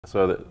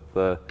So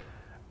I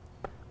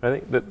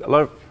think that a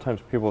lot of times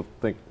people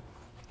think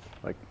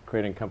like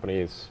creating a company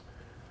is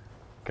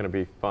going to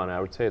be fun. I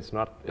would say it's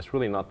not. It's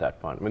really not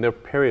that fun. I mean, there are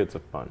periods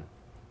of fun,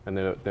 and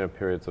there are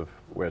periods of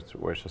where it's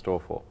just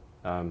awful.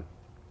 And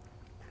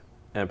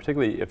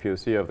particularly if you're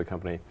the CEO of the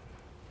company,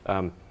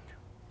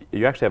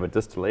 you actually have a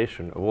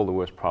distillation of all the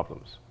worst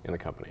problems in the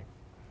company.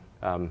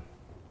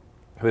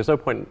 There's no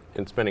point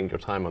in spending your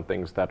time on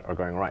things that are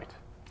going right.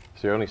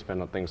 So you only spend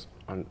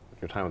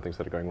your time on things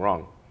that are going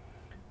wrong.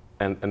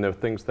 And there are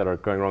things that are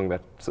going wrong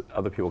that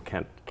other people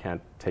can't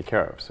take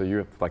care of. So you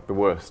have like the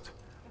worst.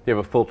 You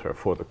have a filter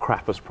for the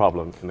crappiest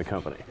problem in the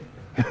company,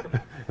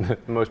 the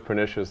most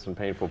pernicious and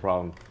painful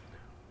problem.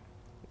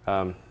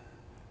 So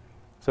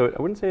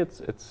I wouldn't say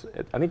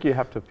I think you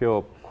have to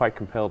feel quite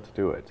compelled to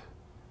do it,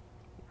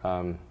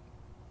 and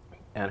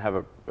have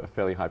a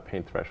fairly high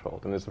pain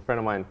threshold. And there's a friend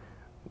of mine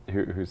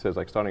who says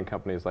like starting a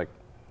company is like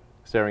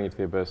staring into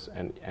the abyss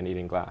and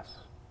eating glass.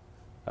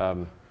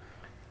 And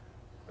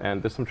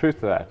there's some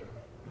truth to that.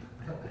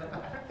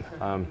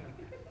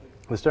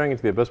 The staring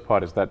into the abyss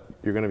part is that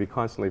you're going to be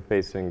constantly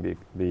facing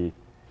the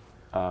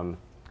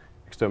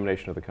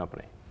extermination of the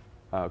company.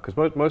 Because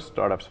most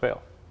startups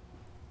fail.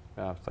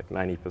 It's like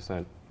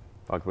 90%,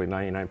 arguably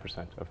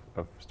 99%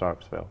 of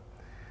startups fail.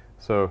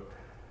 So,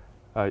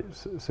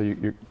 that's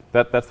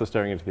the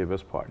staring into the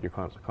abyss part. You're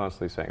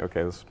constantly saying,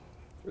 okay,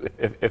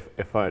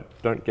 if I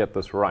don't get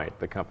this right,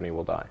 the company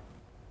will die.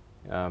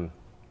 It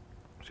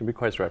can be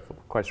quite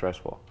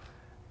stressful.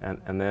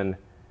 And then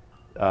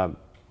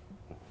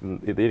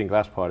the eating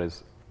glass part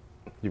is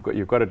you've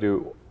got to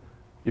do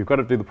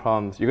the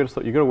problems. You've got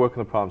to work on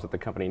the problems that the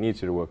company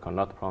needs you to work on,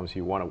 not the problems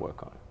you want to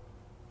work on.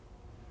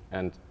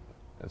 And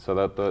so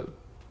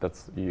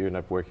that's you end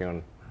up working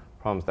on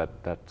problems that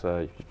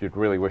you'd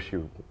really wish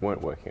you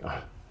weren't working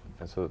on.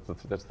 And so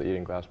that's the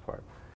eating glass part.